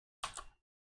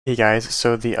Hey guys,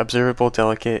 so the observable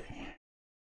delegate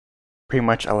pretty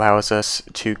much allows us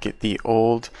to get the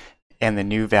old and the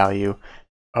new value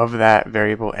of that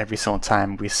variable every single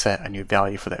time we set a new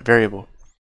value for that variable.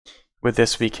 With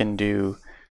this we can do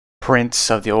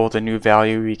prints of the old and new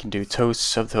value, we can do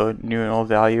toasts of the new and old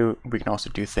value, we can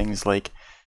also do things like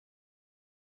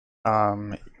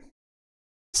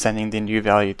sending the new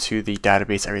value to the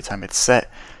database every time it's set.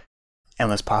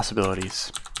 Endless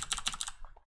possibilities.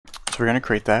 So we're going to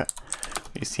create that.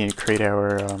 We just need to create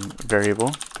our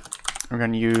variable. We're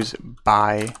going to use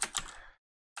by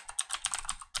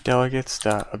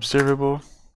delegates.observable.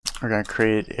 We're going to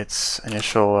create its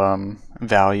initial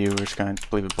value. We're just going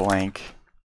to leave it blank.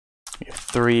 We have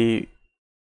three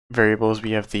variables.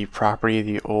 We have the property,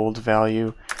 the old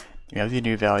value, we have the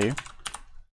new value.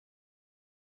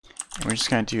 And we're just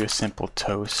going to do a simple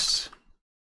toast,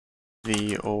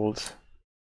 the old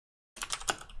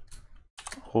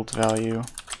value,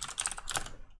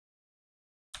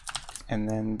 and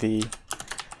then the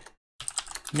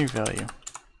new value.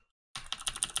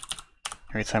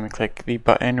 Every time we click the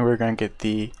button, we're going to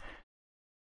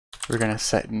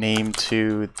set name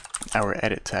to our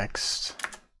edit text.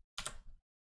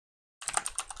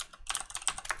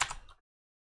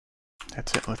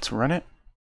 That's it, let's run it.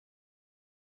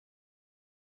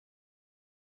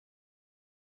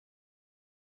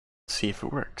 See if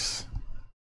it works.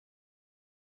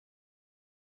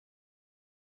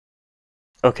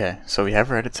 Okay, so we have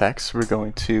our edit text. We're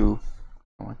going to,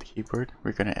 I want the keyboard,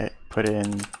 we're going to put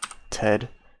in Ted.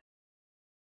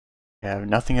 We have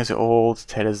nothing as old,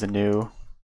 Ted is the new.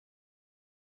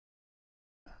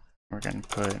 We're going to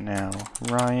put now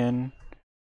Ryan.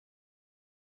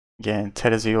 Again,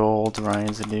 Ted is the old,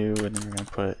 Ryan's the new, and then we're going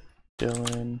to put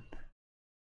Dylan.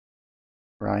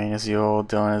 Ryan is the old,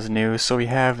 Dylan is new. So we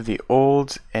have the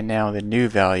old and now the new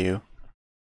value.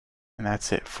 And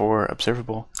that's it for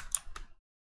observable.